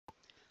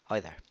Hi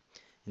there.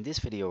 In this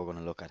video we're going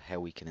to look at how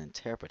we can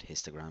interpret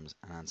histograms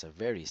and answer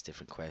various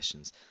different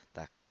questions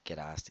that get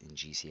asked in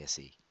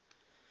GCSE.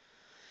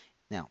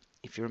 Now,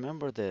 if you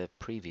remember the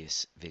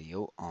previous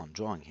video on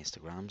drawing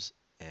histograms,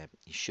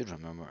 you should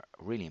remember a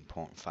really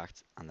important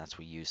fact, and that's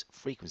we use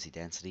frequency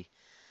density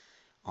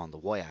on the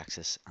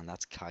y-axis, and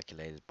that's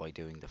calculated by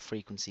doing the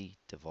frequency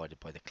divided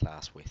by the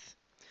class width.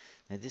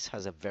 Now this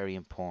has a very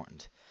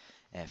important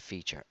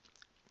feature.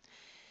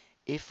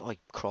 If I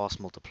cross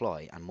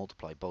multiply and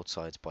multiply both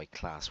sides by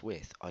class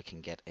width, I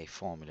can get a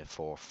formula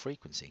for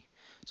frequency.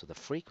 So the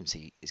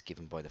frequency is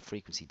given by the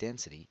frequency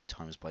density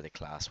times by the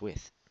class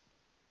width.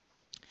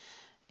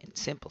 In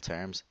simple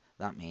terms,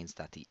 that means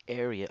that the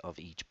area of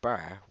each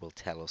bar will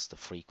tell us the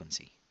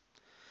frequency.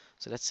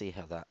 So let's see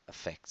how that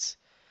affects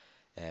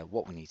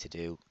what we need to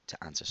do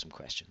to answer some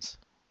questions.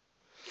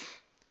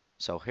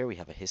 So here we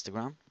have a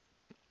histogram,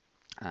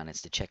 and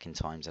it's the check-in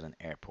times at an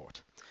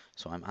airport.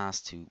 So I'm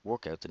asked to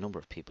work out the number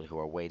of people who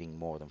are waiting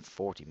more than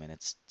 40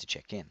 minutes to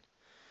check in.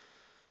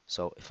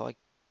 So if I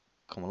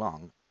come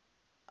along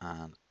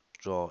and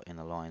draw in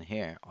a line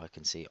here, I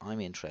can see I'm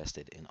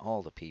interested in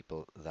all the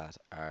people that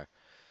are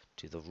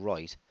to the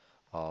right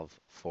of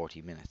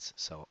 40 minutes.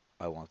 So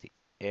I want the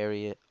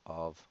area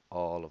of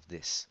all of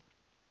this.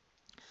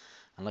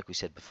 And like we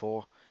said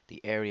before, the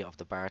area of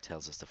the bar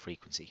tells us the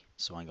frequency.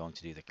 So I'm going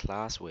to do the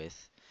class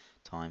width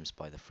times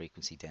by the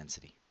frequency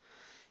density.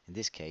 In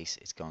this case,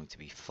 it's going to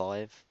be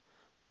 5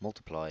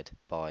 multiplied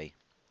by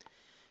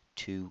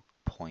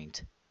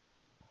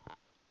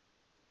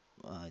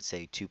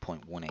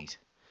 2.18.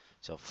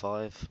 So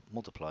 5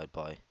 multiplied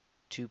by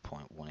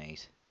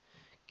 2.18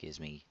 gives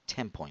me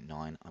 10.9.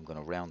 I'm going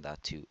to round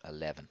that to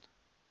 11.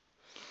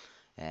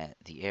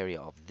 The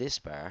area of this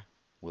bar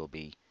will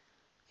be,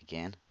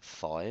 again,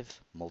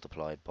 5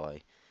 multiplied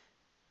by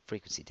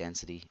frequency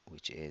density,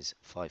 which is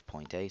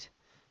 5.8.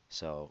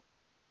 So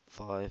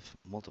 5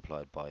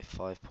 multiplied by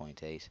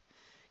 5.8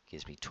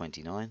 gives me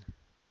 29.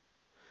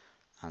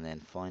 And then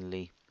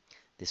finally,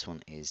 this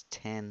one is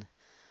 10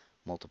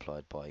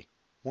 multiplied by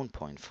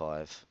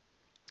 1.5,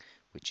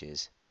 which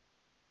is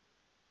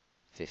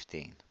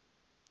 15.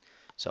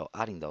 So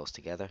adding those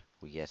together,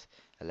 we get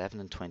 11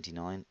 and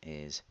 29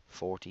 is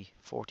 40,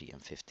 40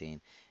 and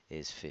 15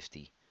 is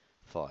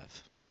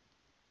 55.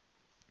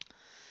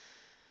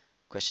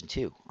 Question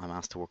 2, I'm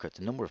asked to work out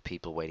the number of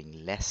people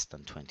waiting less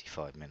than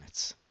 25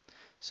 minutes.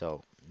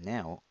 So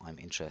now I'm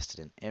interested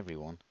in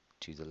everyone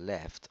to the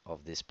left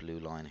of this blue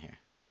line here.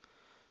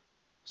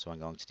 So I'm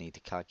going to need to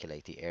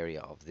calculate the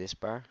area of this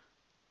bar,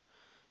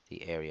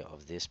 the area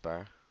of this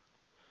bar,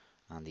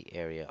 and the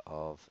area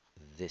of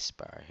this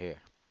bar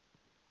here.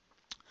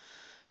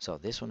 So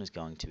this one is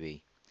going to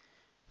be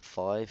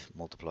 5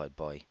 multiplied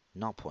by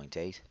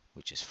 0.8,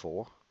 which is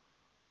 4.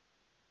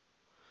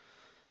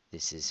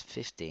 This is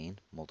 15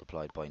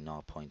 multiplied by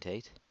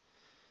 0.8,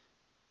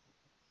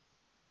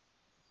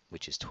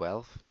 which is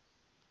 12.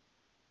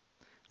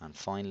 And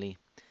finally,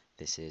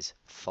 this is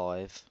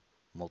 5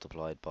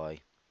 multiplied by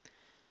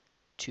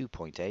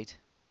 2.8,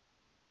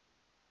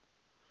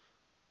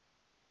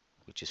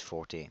 which is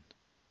 14.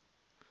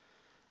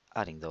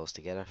 Adding those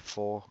together,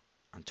 4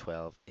 and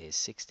 12 is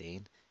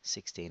 16,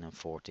 16 and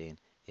 14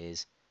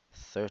 is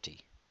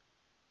 30.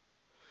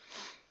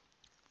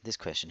 This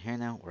question here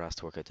now, we're asked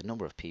to work out the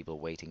number of people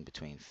waiting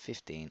between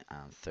 15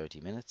 and 30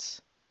 minutes.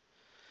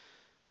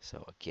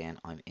 So again,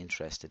 I'm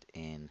interested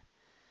in,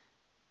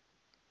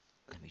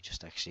 let me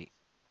just actually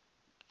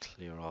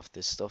clear off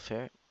this stuff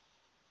here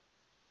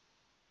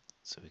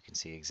so we can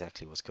see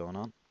exactly what's going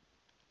on.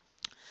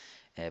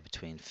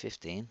 Between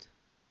 15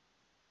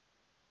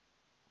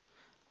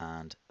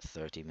 and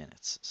 30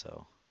 minutes.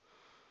 So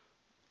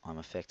I'm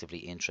effectively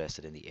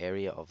interested in the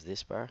area of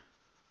this bar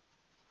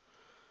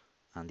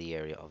and the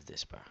area of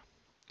this bar.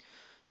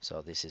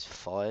 So this is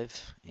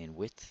 5 in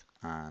width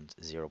and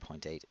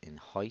 0.8 in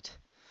height.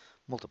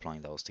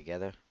 Multiplying those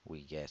together,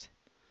 we get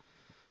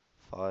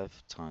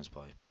 5 times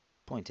by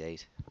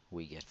 0.8,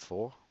 we get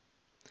 4.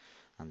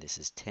 And this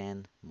is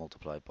 10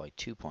 multiplied by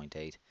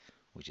 2.8,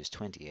 which is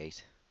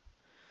 28.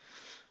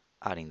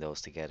 Adding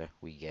those together,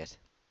 we get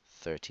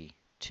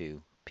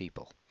 32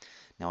 people.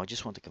 Now I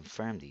just want to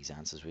confirm these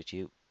answers with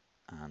you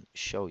and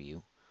show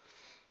you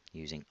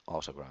using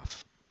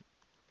autograph.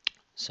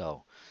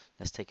 So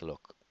let's take a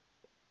look.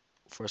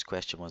 First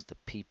question was the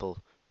people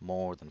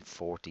more than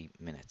 40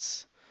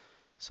 minutes.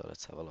 So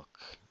let's have a look.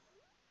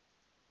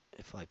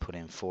 If I put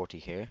in 40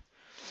 here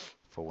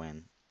for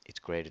when it's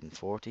greater than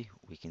 40,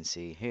 we can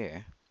see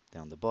here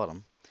down the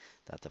bottom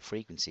that the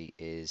frequency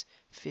is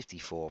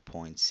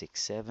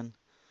 54.67.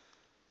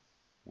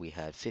 We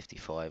had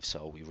 55,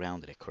 so we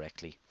rounded it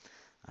correctly.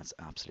 That's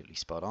absolutely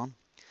spot on.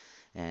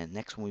 And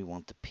next one, we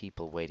want the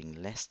people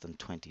waiting less than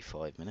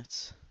 25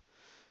 minutes.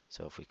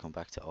 So if we come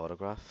back to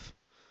autograph,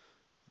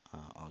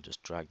 I'll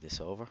just drag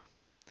this over.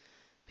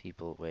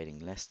 People waiting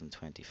less than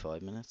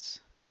 25 minutes.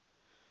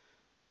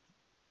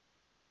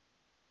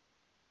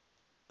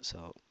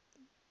 So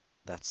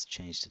that's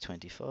changed to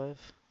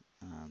 25.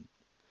 And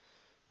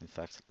in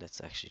fact,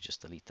 let's actually just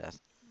delete that.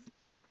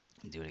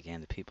 Do it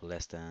again, the people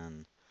less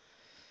than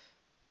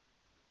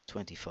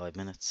 25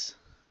 minutes.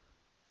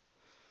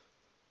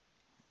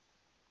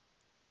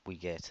 We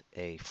get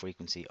a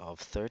frequency of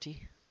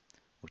 30,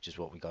 which is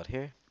what we got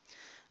here.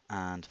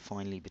 And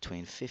finally,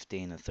 between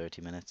 15 and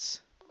 30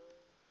 minutes,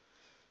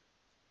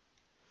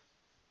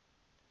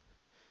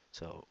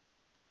 so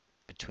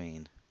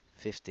between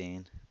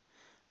 15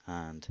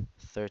 and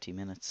 30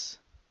 minutes,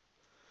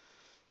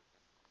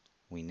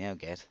 we now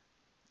get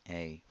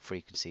a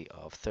frequency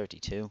of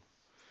 32,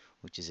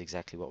 which is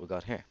exactly what we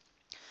got here.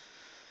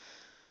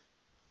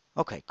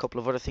 Okay, a couple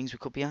of other things we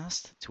could be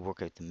asked to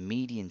work out the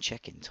median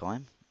check-in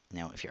time.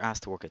 Now, if you're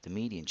asked to work out the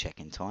median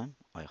check-in time,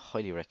 I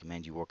highly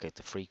recommend you work out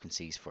the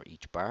frequencies for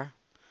each bar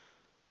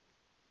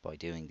by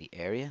doing the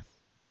area.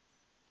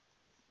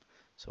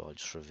 So I'll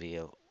just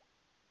reveal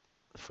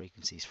the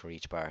frequencies for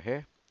each bar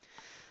here.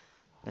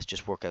 Let's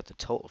just work out the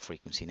total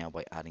frequency now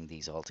by adding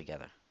these all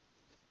together.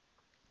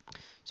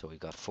 So we've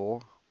got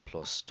 4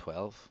 plus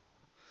 12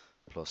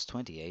 plus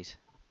 28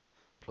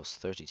 plus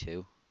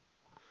 32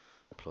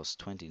 plus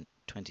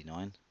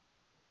 29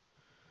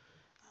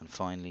 and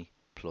finally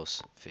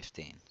plus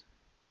 15.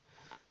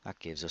 That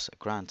gives us a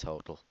grand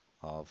total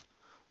of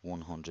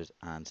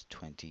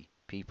 120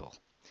 people.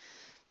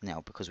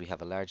 Now, because we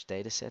have a large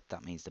data set,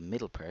 that means the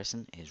middle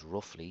person is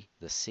roughly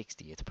the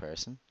 60th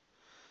person.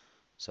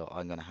 So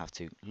I'm going to have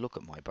to look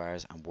at my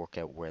bars and work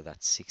out where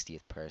that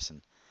 60th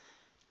person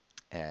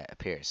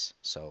appears.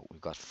 So we've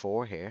got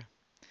 4 here,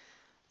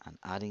 and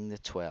adding the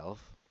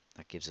 12,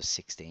 that gives us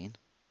 16.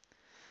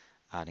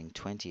 Adding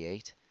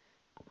 28,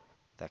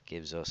 that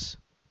gives us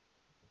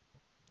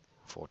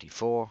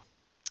 44.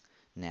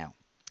 Now,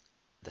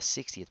 the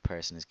 60th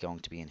person is going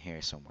to be in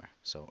here somewhere.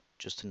 So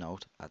just to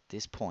note, at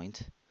this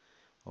point,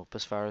 up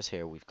as far as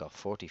here, we've got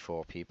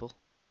 44 people.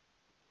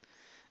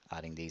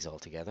 Adding these all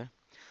together,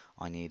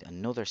 I need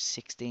another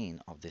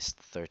 16 of this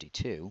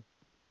 32.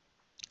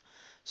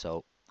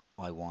 So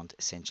I want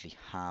essentially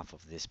half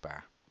of this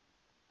bar.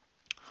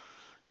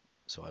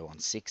 So I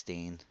want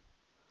 16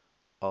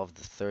 of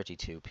the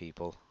 32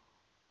 people,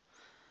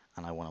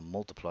 and I want to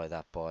multiply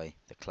that by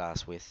the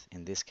class width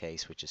in this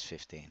case, which is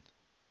 15.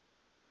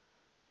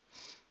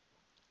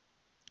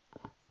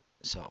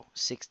 So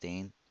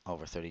 16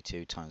 over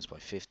 32 times by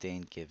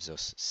 15 gives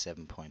us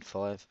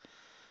 7.5.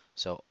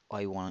 So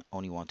I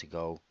only want to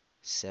go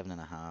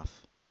 7.5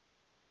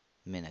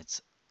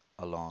 minutes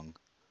along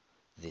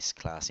this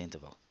class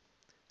interval.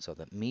 So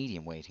the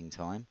median waiting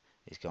time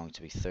is going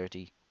to be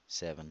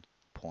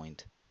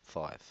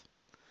 37.5.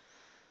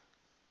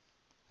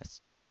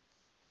 Let's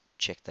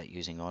check that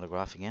using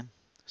autograph again.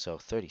 So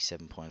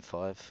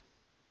 37.5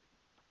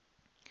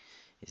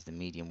 is the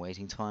median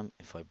waiting time.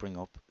 If I bring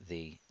up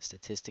the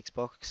statistics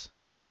box,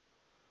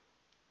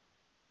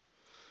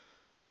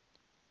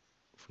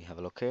 if we have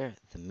a look here,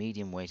 the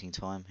median waiting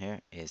time here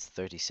is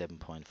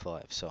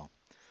 37.5. So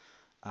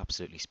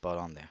absolutely spot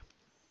on there.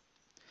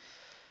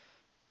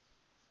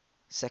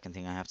 Second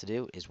thing I have to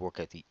do is work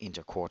out the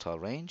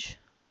interquartile range.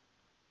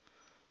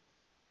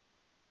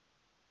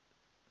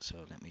 So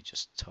let me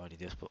just tidy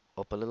this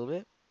up a little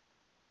bit.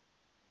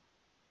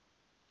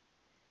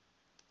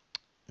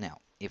 Now,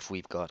 if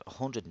we've got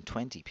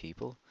 120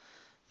 people,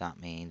 that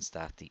means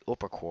that the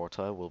upper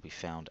quartile will be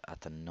found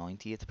at the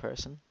 90th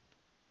person,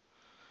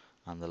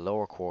 and the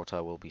lower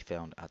quartile will be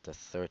found at the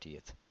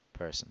 30th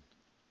person.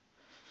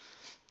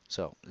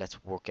 So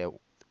let's work out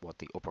what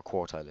the upper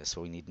quartile is.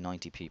 So we need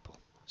 90 people.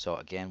 So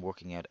again,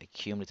 working out a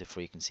cumulative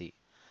frequency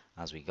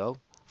as we go.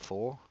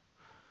 4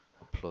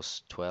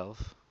 plus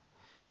 12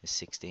 is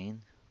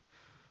 16,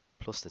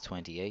 plus the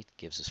 28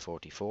 gives us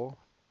 44,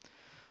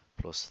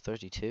 plus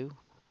 32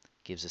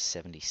 gives us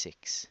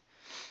 76.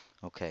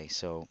 Okay,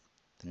 so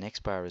the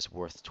next bar is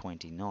worth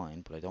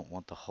 29, but I don't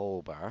want the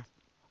whole bar.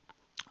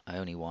 I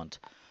only want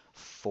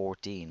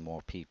 14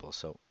 more people.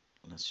 So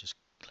let's just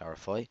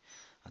clarify.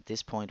 At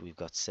this point, we've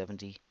got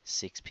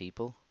 76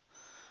 people.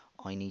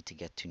 I need to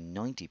get to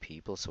 90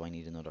 people, so I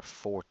need another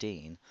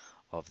 14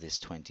 of this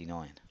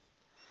 29.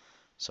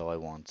 So I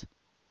want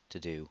to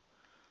do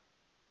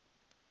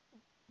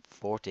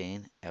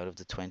 14 out of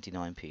the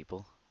 29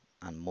 people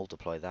and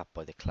multiply that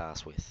by the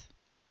class width,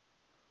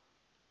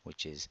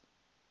 which is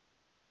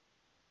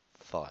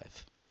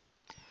 5.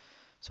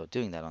 So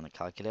doing that on the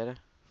calculator,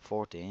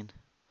 14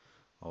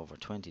 over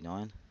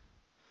 29,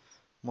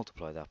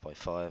 multiply that by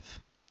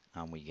 5,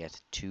 and we get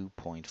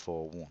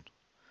 2.41.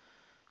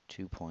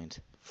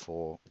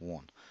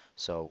 2.41.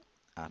 So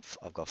I've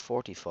got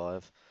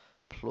 45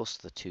 plus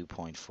the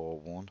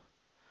 2.41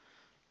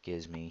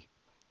 gives me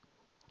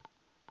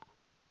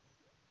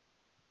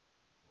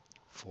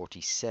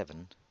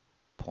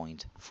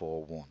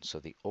 47.41. So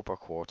the upper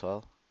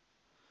quartile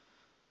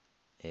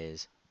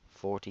is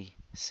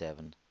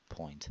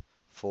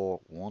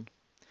 47.41,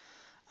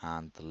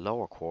 and the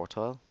lower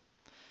quartile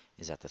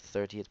is at the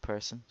 30th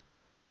person.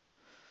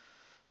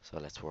 So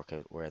let's work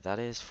out where that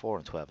is. 4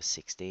 and 12 is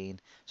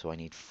 16. So I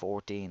need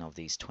 14 of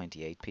these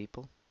 28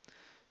 people.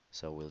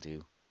 So we'll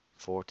do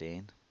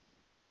 14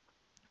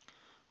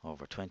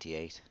 over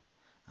 28,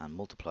 and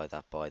multiply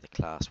that by the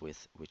class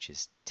width, which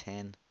is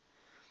 10.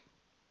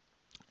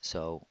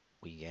 So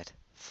we get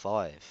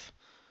 5.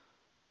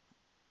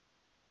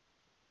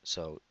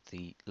 So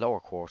the lower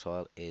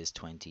quartile is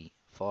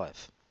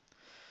 25.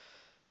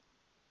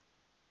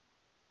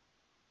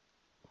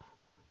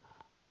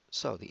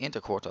 So the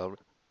interquartile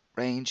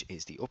range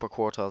is the upper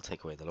quartile,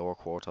 take away the lower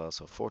quartile,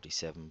 so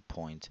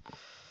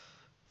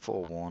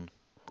 47.41,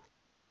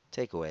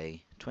 take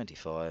away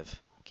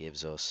 25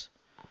 gives us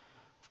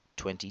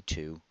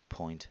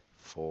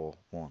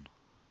 22.41.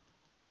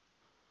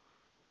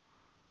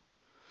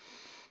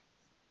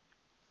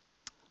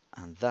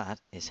 And that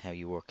is how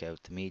you work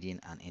out the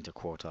median and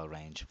interquartile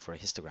range for a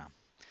histogram.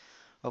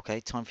 Okay,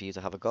 time for you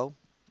to have a go.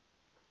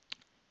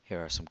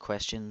 Here are some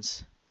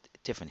questions,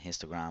 different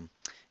histogram.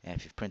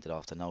 If you've printed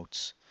off the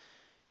notes,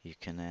 you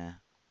can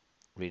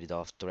read it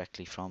off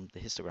directly from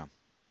the histogram.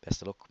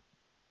 Best of luck.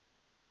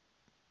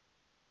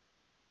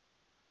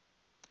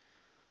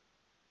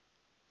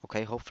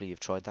 Okay, hopefully you've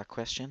tried that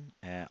question.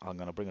 I'm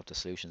going to bring up the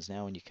solutions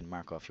now and you can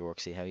mark off your work,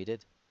 see how you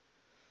did.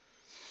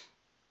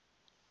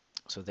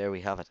 So there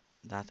we have it.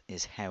 That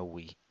is how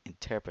we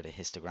interpret a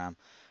histogram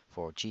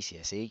for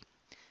GCSE.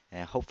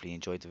 Hopefully you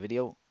enjoyed the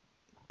video.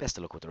 Best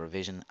of luck with the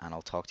revision and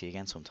I'll talk to you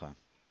again sometime.